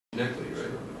Equity, right?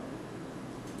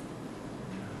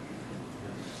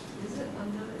 Is it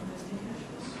under investing cash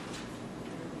flow?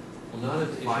 Well, not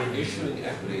if you're issuing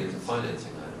equity, it's a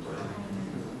financing item, right?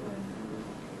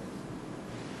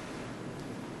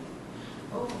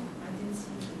 Oh, I didn't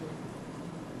see it.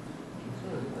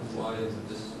 That's why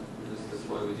that's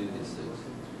why we do these things.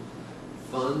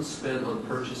 Funds spent on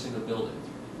purchasing a building.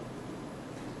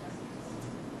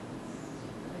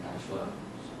 Cash flow.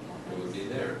 It would be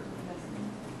there.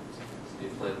 Be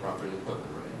plant, property, and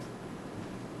equipment, right?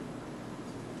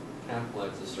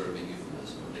 Capitalized is sort of a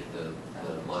euphemism. I think the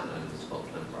line item is called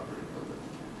plant, property, and equipment.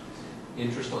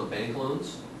 Interest on bank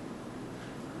loans.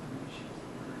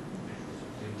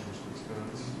 Interest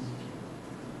expense.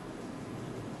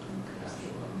 Cash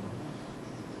flow.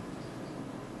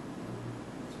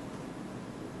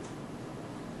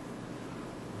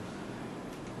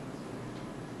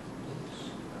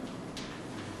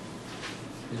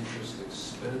 Interest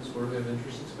expense. Where do we have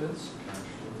interest expense?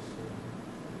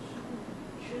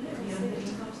 Should it be under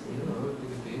income You statement? know, I would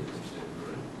think it'd be income statement,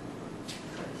 right?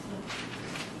 But it's not.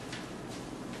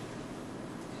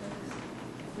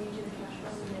 When you do the cash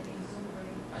flow, we have income,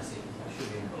 right? I see, that should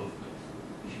be in both.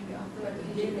 It should be after. But if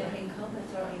you do net income,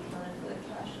 that's already accounted for the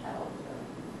cash out.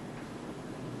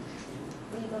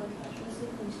 When you go to cash flow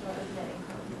statement, you start with net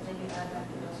income, and then you add back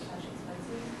those cash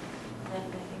expenses, and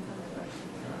then net income is already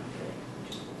taken out of it.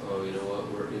 Oh, you know what?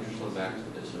 We're interest on back to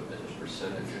this as a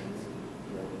percentage.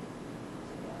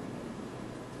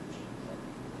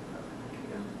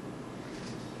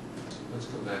 Let's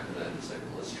come back to that in a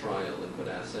second. Let's try liquid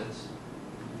assets.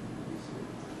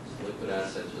 So liquid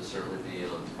assets would certainly be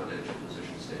on financial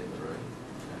position statement, right?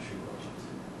 Cash equivalents.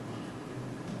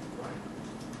 Right.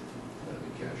 That'd be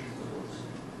cash equivalents.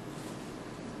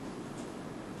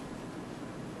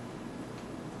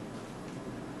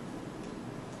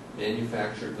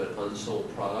 Manufactured but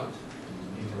unsold product.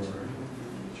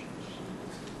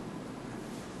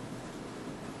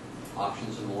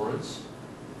 Options and warrants.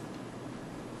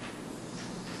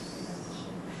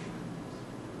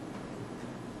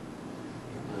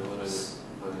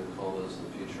 What I'm going to call those in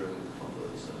the future, I'm going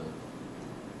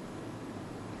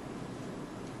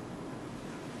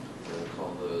to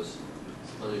call those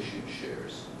unissued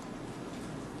shares.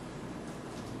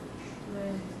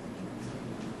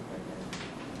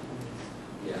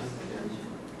 Yeah.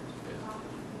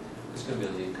 It's going to be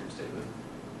on the income statement.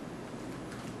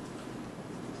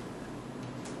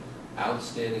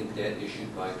 Outstanding debt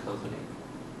issued by a company.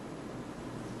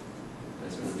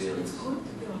 That's going to be on It's going to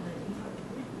be on the income.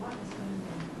 What is going to be?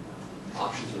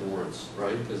 options and warrants,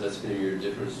 right? Because that's going to be your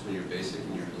difference between your basic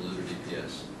and your diluted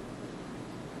EPS.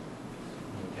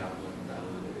 Calculating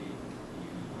diluted EPS.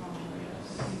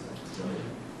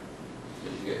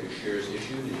 Because you got your shares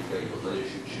issued and you've got your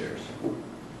unissued shares.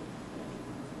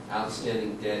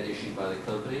 Outstanding debt issued by the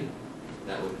company,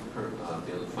 that would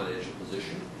be on the financial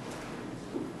position,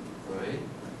 right?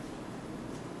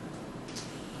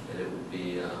 And it would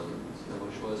be, how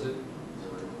much was it?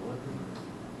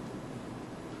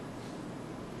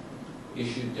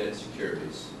 Issued debt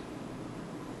securities.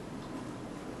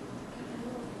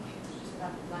 Just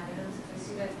about the line items, I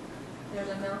see that there's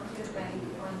an amount to the bank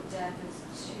on debt that's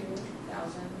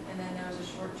 2,000, and then there's a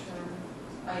short-term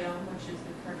item, which is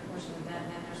the current portion of debt,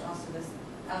 and then there's also this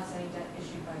outstanding debt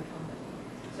issued by a company.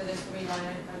 So there's 3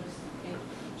 line items.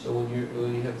 So when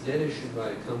you have debt issued by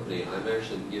a company, I'm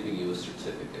actually giving you a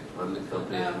certificate. I'm the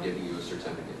company, I'm giving you a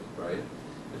certificate, right?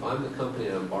 If I'm the company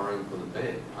and I'm borrowing from the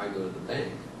bank, I go to the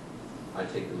bank, I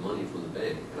take the money from the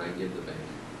bank, and I give the bank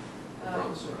the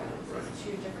promissory note, So right? it's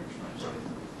 2 different tranches. Right.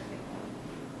 Okay.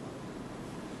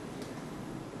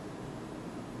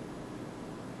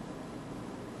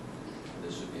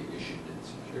 This would be issued debt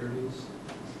securities.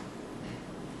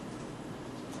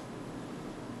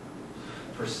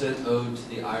 Percent owed to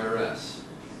the IRS.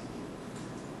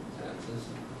 Taxes.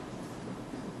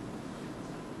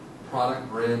 Product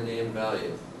brand name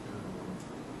value.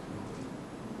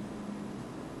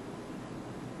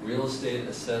 Real estate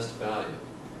assessed value.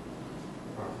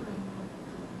 Property.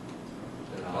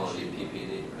 They call it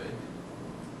PP&E, right?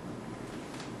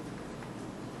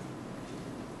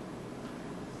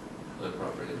 Plant,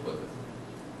 property, and equipment.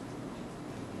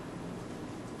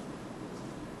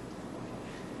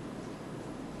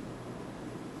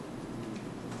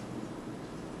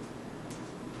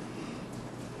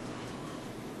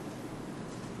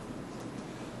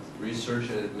 Research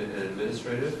and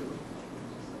administrative.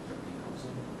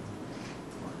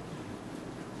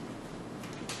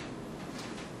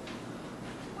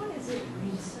 What is it,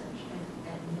 research and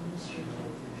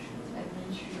administrative?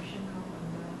 Administration come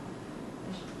under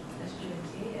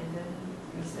SGNT and then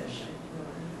research.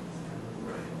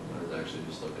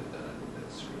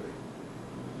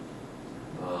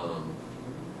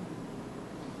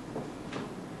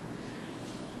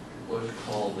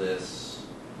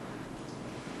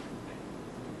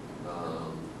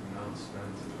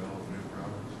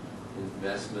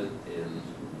 investment in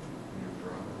Your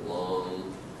product. long-term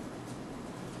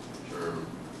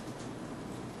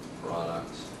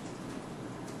product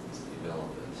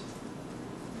development.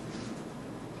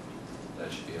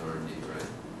 That should be R&D, right?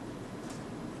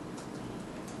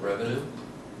 Revenue?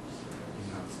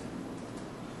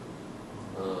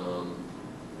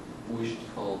 We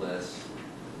should call this,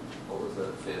 what was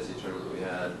that fancy term that we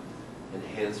had?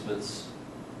 Enhancements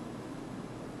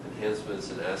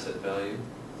in asset value?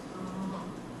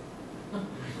 What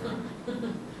do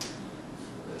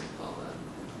you call that?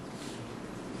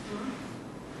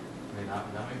 I mean, that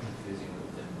might be confusing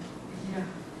with Yeah.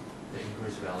 the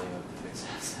increased value of the fixed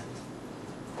asset.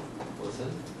 What's it? I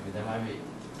mean, that might be a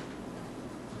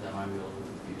little bit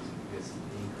confusing because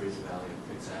the increased value of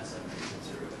fixed asset may be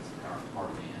considered as part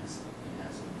of the enhancement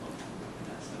of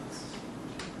assets.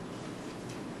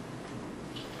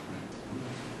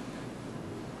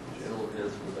 General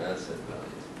enhancement of asset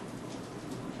value.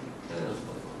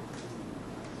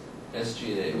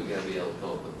 SG&A, we gotta be able to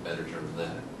come up with a better term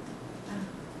than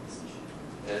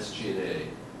that. SG&A,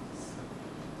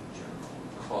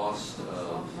 cost of,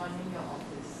 One in your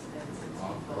office, that's a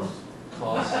Office.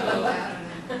 cost of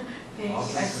Office and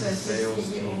Access to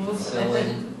sales team. CEOs.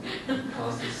 selling,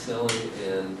 cost of selling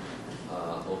and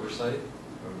oversight.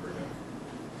 Overhead.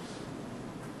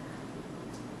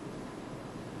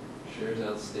 Shares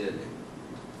outstanding.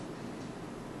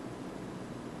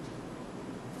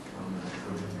 Common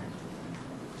equity.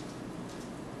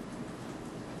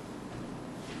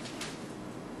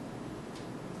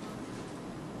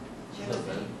 Not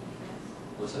bad.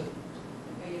 What's that?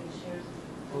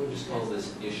 What would we just call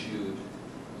this issued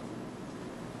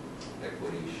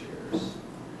equity shares?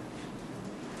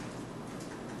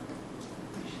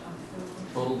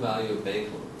 Total value of bank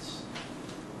loans.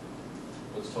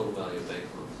 What's total value of bank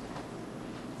loans?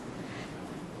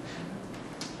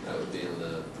 That would be in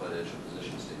the financial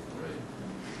position statement, right?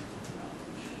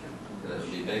 And that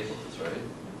would be bank loans, right?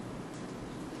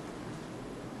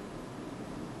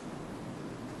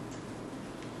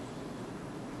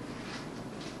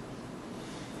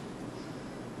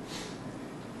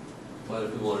 But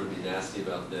if we wanted to be nasty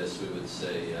about this, we would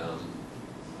say,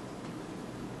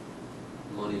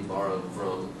 money borrowed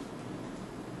from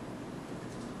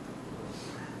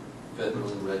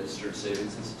federally registered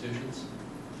savings institutions.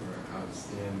 Or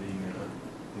outstanding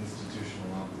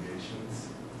institutional obligations.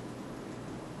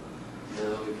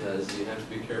 No, because you have to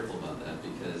be careful about that,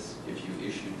 because if you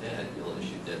issue debt, you'll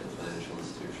issue debt to financial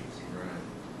institutions.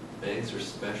 Right. Banks are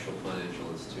special financial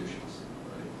institutions,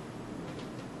 right?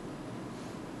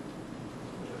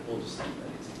 We'll just leave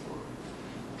that easy for them.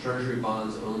 Treasury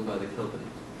bonds owned by the company.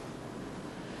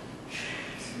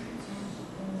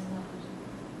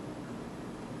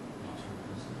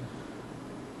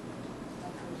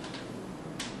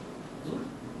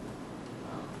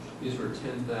 These were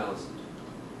 10,000.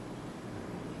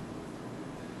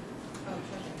 Oh,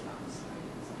 treasury bonds, sorry,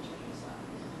 it's not treasury stock.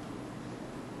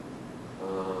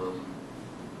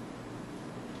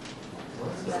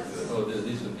 What's that? Oh,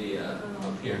 these would be up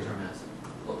here. Long-term asset.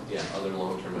 Well, yeah, other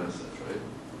long-term assets, right?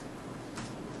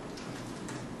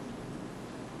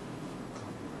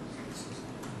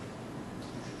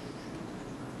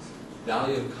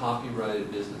 Value of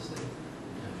copyrighted business name.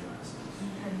 Intangible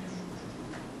asset.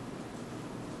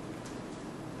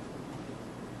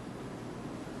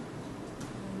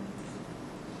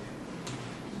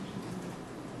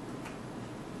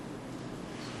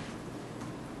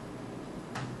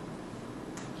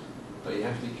 But you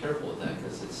have to be careful with that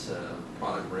because it's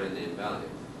product brand name value.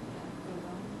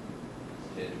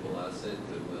 Tangible asset,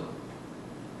 goodwill.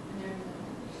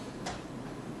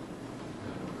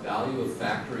 Value of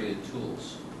factory and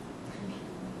tools.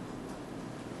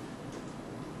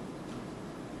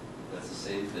 That's the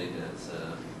same thing as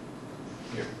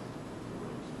here.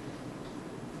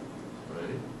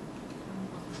 Right?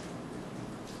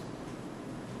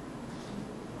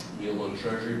 Yield on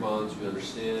treasury bonds, we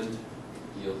understand.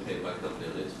 Yield paid by company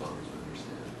on its bonds, we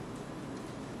understand.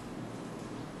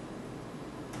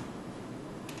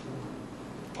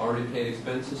 Already paid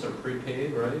expenses are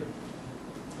prepaid, right?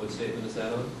 What statement is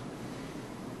that on?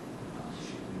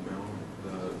 The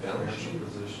Balance financial sheet.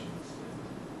 positions.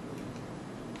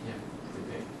 Yeah,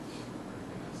 prepaid.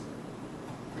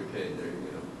 Prepaid, there you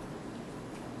go.